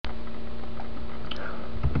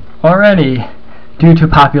Already, due to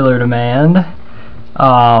popular demand,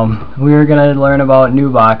 we are going to learn about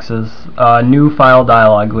new boxes, new file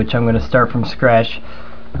dialog, which I'm going to start from scratch.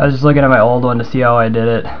 I was just looking at my old one to see how I did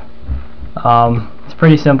it. It's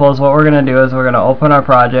pretty simple. So what we're going to do is we're going to open our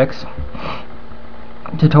projects.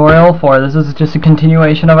 Tutorial 4, this is just a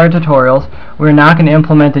continuation of our tutorials. We're not going to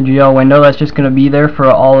implement the GL window, that's just going to be there for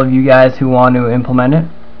all of you guys who want to implement it.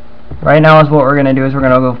 Right now is what we're going to do is we're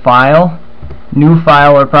going to go File, New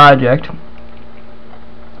File or Project,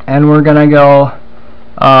 and we're going to go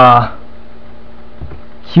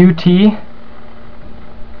QT,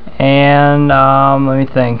 and let me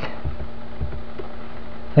think.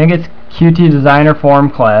 I think it's QT Designer Form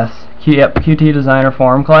Class. Yep, QT Designer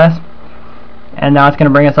Form Class. And now it's going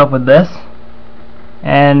to bring us up with this,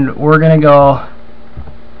 and we're going to go,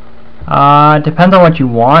 it depends on what you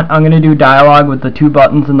want. I'm going to do dialog with the two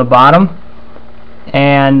buttons in the bottom,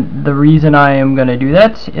 and the reason I am going to do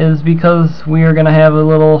that is because we are going to have a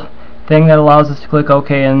little thing that allows us to click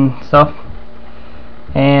OK and stuff.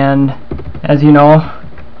 And as you know,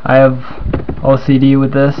 I have OCD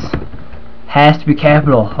with this. Has to be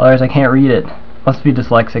capital, otherwise I can't read it. Must be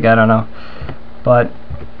dyslexic, I don't know. But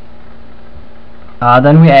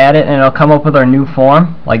then we add it and it'll come up with our new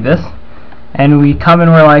form like this, and we come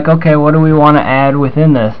and we're like, okay, what do we want to add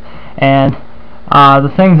within this? And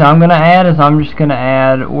the things I'm going to add is I'm just going to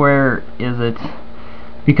add, where is it,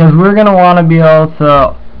 because we're going to want to be able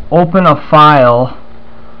to open a file,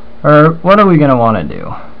 or what are we going to want to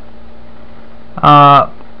do?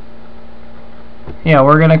 Yeah,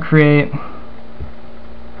 we're going to create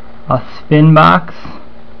a spin box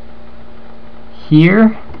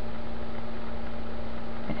here,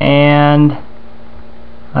 and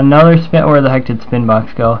another spin, where the heck did spin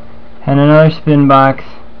box go? And another spin box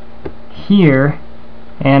here,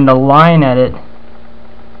 and a line edit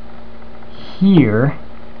here,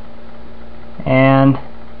 and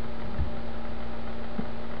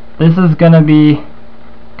this is gonna be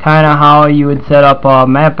kinda how you would set up a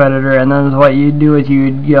map editor. And then what you'd do is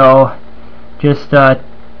you'd go just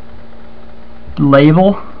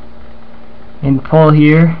label and pull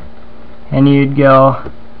here, and you'd go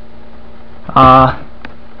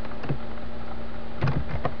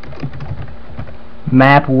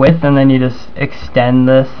map width, and then you just extend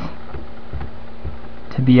this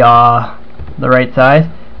to be the right size,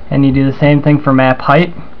 and you do the same thing for map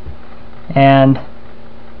height. And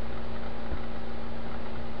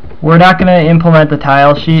we're not going to implement the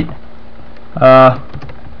tile sheet.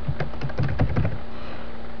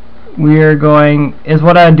 We're going,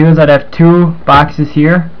 what I'd do is I'd have two boxes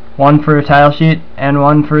here, one for a tile sheet and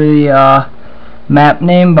one for the map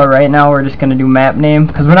name, but right now we're just going to do map name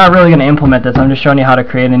because we're not really going to implement this. I'm just showing you how to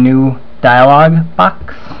create a new dialog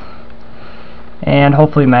box, and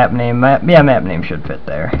hopefully map name, map name should fit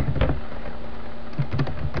there.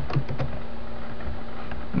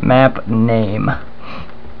 Map name.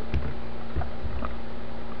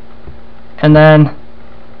 And then,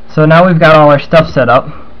 so now we've got all our stuff set up.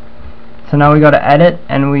 So now we go to edit,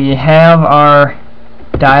 and we have our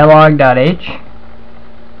dialog.h.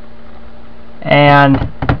 And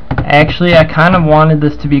actually I kind of wanted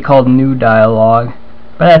this to be called new dialog,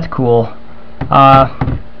 but that's cool.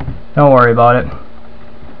 Don't worry about it.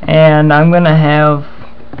 And I'm gonna have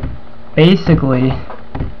basically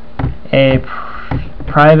a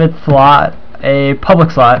private slot, a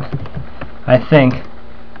public slot, I think.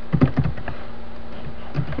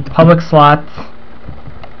 Public slots,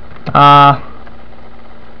 and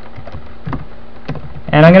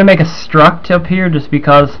I'm gonna make a struct up here just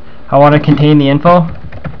because I want to contain the info.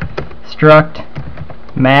 Struct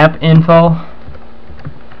map info.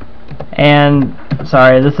 And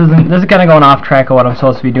sorry, this is kind of going off track of what I'm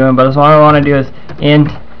supposed to be doing, but what I want to do is int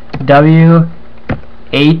w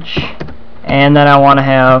h, and then I want to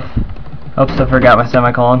have, oops, I forgot my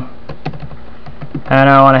semicolon, and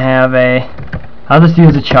I want to have a, I'll just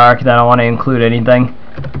use a char because I don't want to include anything,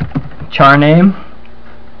 char name.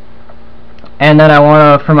 And then I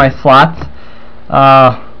want to, for my slots,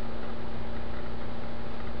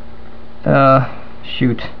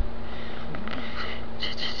 shoot.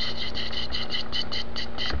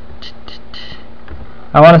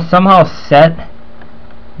 I want to somehow set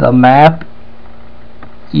the map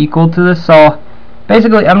equal to this. So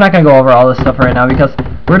basically, I'm not going to go over all this stuff right now because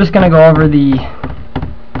we're just going to go over the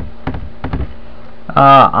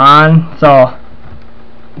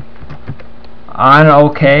on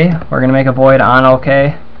OK. We're going to make a void on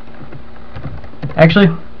OK. Actually,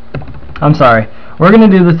 I'm sorry. We're going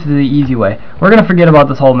to do this the easy way. We're going to forget about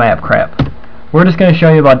this whole map crap. We're just going to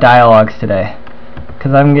show you about dialogues today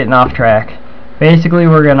because I'm getting off track. Basically,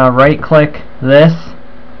 we're going to right click this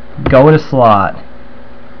go to slot,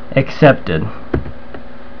 accepted.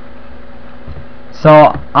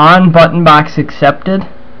 So on button box accepted,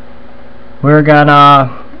 we're gonna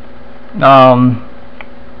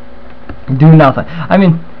do nothing. I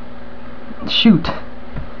mean, shoot.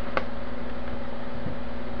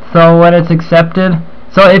 So when it's accepted,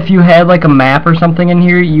 so if you had like a map or something in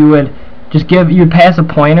here, you would just you'd pass a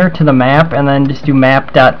pointer to the map and then just do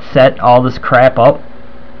map.set all this crap up,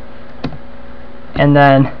 and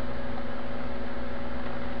then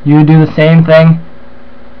you do the same thing.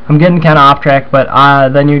 I'm getting kind of off track, but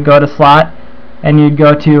then you'd go to slot and you'd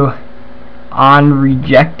go to on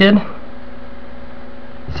rejected.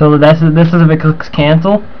 So this is if it clicks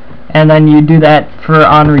cancel, and then you do that for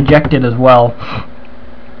on rejected as well.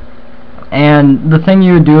 And the thing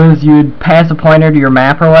you would do is you'd pass a pointer to your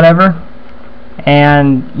map or whatever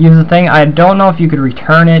and use the thing. I don't know if you could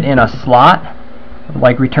return it in a slot,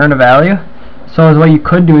 like return a value. So what you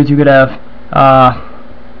could do is you could have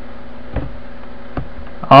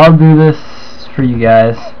I'll do this for you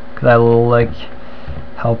guys because I like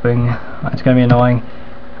helping. It's gonna be annoying.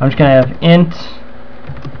 I'm just gonna have int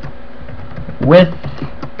width,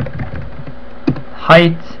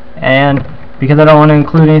 height, and because I don't want to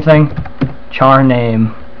include anything, char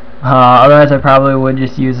name. Otherwise I probably would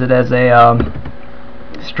just use it as a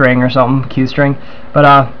string or something, q string.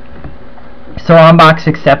 But so on box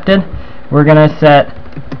accepted, we're gonna set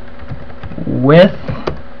width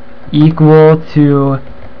equal to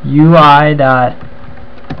UI dot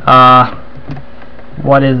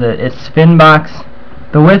what is it? It's spin box.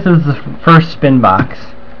 The width is the first spin box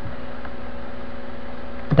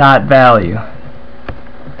dot value.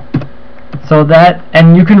 So that,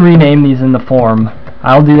 and you can rename these in the form.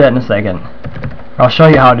 I'll do that in a second. I'll show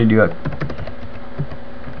you how to do it.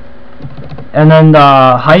 And then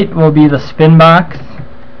the height will be the spin box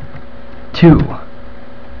 2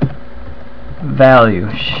 value.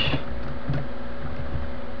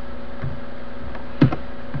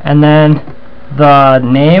 And then the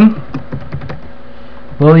name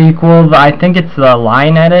will equal I think it's the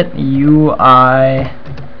line edit, UI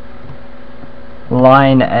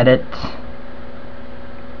line edit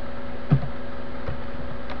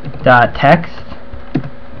dot text.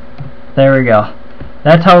 There we go.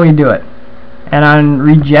 That's how we do it. And on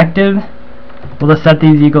rejected, we'll just set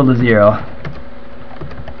these equal to 0.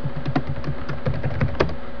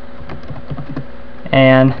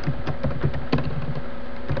 And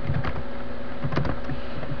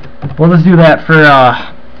we'll just do that for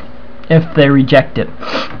if they reject it.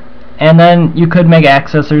 And then you could make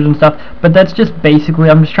accessors and stuff, but that's just basically,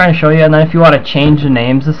 I'm just trying to show you. And then if you want to change the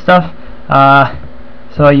names of stuff,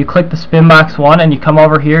 so you click the spin box 1 and you come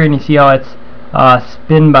over here and you see how it's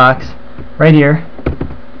spin box right here,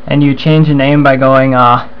 and you change the name by going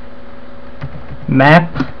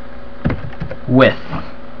map width.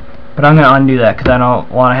 But I'm going to undo that because I don't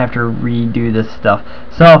want to have to redo this stuff.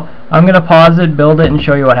 So I'm going to pause it, build it, and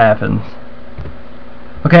show you what happens.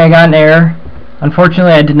 Okay, I got an error.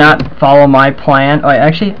 Unfortunately, I did not follow my plan. Oh,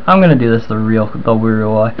 actually, I'm going to do this the real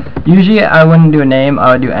way. Usually, I wouldn't do a name.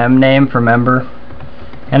 I would do mname for member.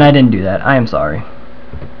 And I didn't do that. I am sorry.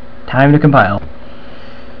 Time to compile.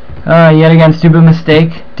 Yet again, stupid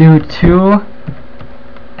mistake. Do to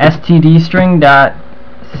std string dot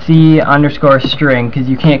c underscore string, because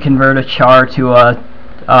you can't convert a char to a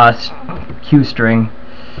q string.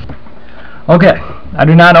 Okay, I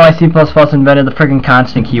do not know why C++ invented the friggin'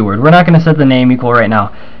 constant keyword. We're not going to set the name equal right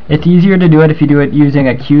now. It's easier to do it if you do it using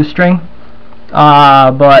a q string.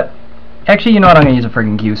 But actually, you know what? I'm going to use a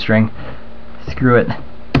friggin' q string. Screw it.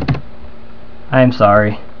 I'm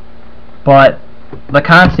sorry. But the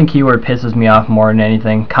constant keyword pisses me off more than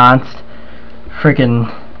anything. Const. Frickin'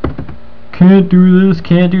 can't do this,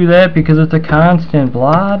 can't do that because it's a constant.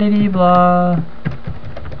 Blah diddy blah.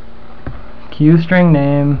 Q string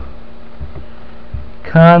name.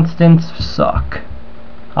 Constants suck.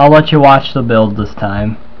 I'll let you watch the build this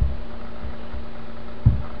time.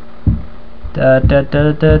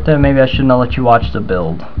 Maybe I shouldn't have let you watch the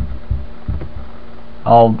build.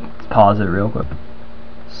 I'll pause it real quick.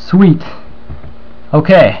 Sweet.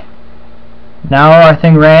 Okay. Now our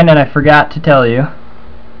thing ran and I forgot to tell you.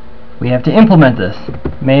 We have to implement this.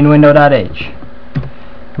 Main window.h.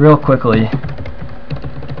 Real quickly.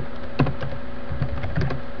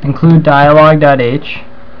 Include dialog.h.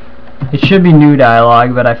 It should be new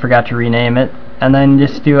dialog, but I forgot to rename it. And then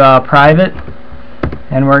just do private,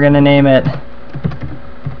 and we're gonna name it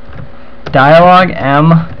dialog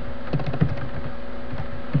m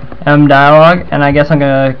dialog, and I guess I'm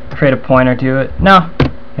gonna create a pointer to it. No,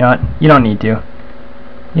 you know what? You don't need to.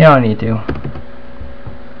 You don't need to.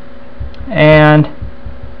 And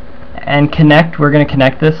and connect. We're going to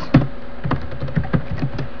connect this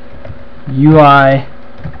UI.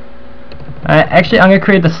 Actually, I'm going to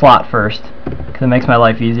create the slot first because it makes my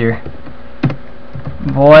life easier.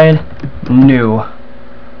 Void new,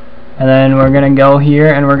 and then we're going to go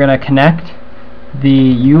here and we're going to connect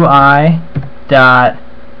the UI dot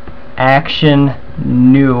action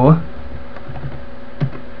new.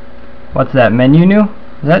 What's that? Menu new?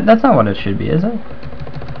 That's not what it should be, is it?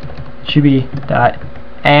 It should be dot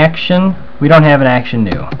action. We don't have an action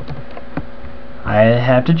new. I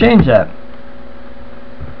have to change that.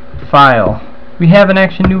 File. We have an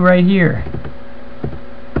action new right here.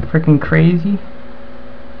 Freaking crazy.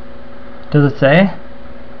 Does it say?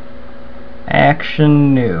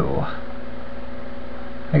 Action new.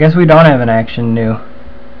 I guess we don't have an action new.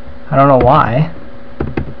 I don't know why.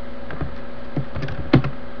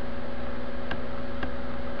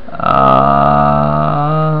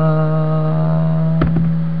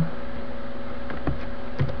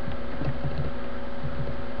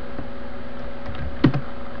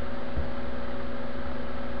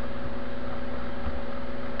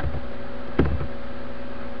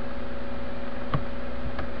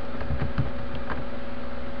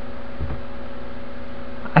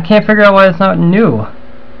 I can't figure out why it's not new.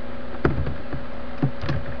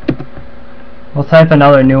 We'll type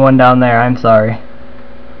another new one down there. I'm sorry.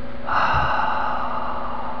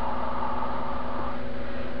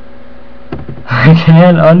 I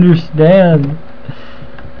can't understand.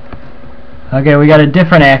 Okay, we got a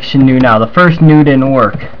different action new now. The first new didn't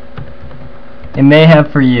work. It may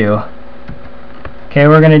have for you. Okay,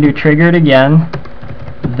 we're gonna do triggered again.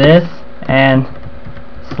 This and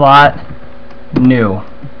slot new.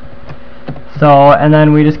 So, and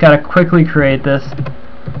then we just gotta quickly create this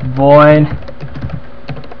void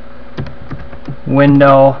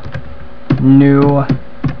window new,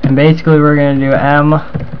 and basically we're gonna do m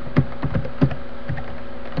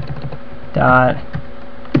dot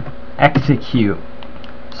execute.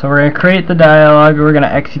 So we're gonna create the dialog, we're gonna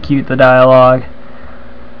execute the dialog,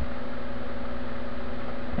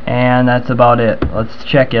 and that's about it. Let's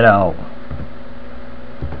check it out.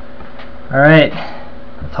 Alright,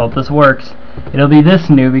 let's hope this works. It'll be this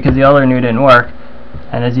new because the other new didn't work,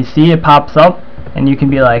 and as you see it pops up and you can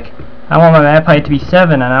be like, I want my map height to be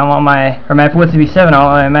 7 and I want my map width to be 7, I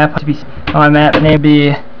want my map to be, I want my map name to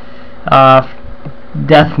be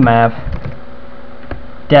death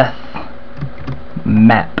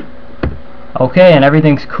map. Okay, and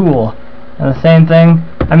everything's cool. And the same thing,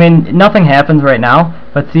 I mean, nothing happens right now,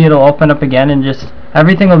 but see, it'll open up again and just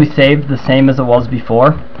everything will be saved the same as it was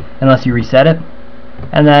before, unless you reset it,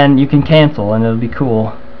 and then you can cancel and it'll be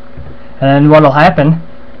cool. And then what'll happen,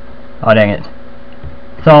 oh dang it,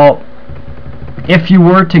 so if you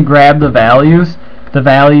were to grab the values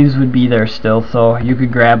would be there still, so you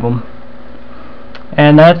could grab them.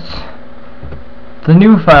 And that's the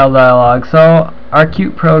new file dialog. So our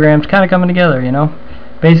cute program's kind of coming together, you know.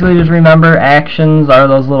 Basically just remember actions are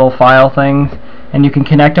those little file things, and you can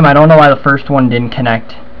connect them. I don't know why the first one didn't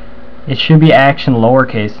connect. It should be action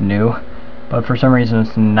lowercase new, but for some reason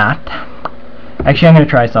it's not. Actually, I'm going to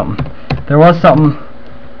try something. There was something,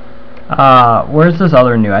 where's this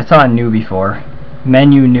other new? I saw a new before.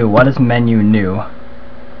 Menu new. What is menu new?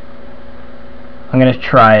 I'm going to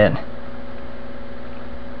try it.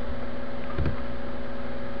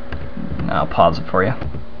 I'll pause it for you.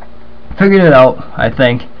 Figured it out, I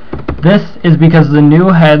think. This is because the new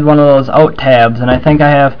had one of those out tabs, and I think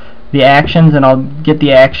I have the actions, and I'll get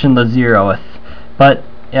the action the 0th. But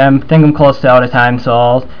yeah, I think I'm close to out of time, so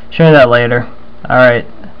I'll show you that later. Alright.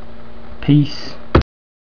 Peace.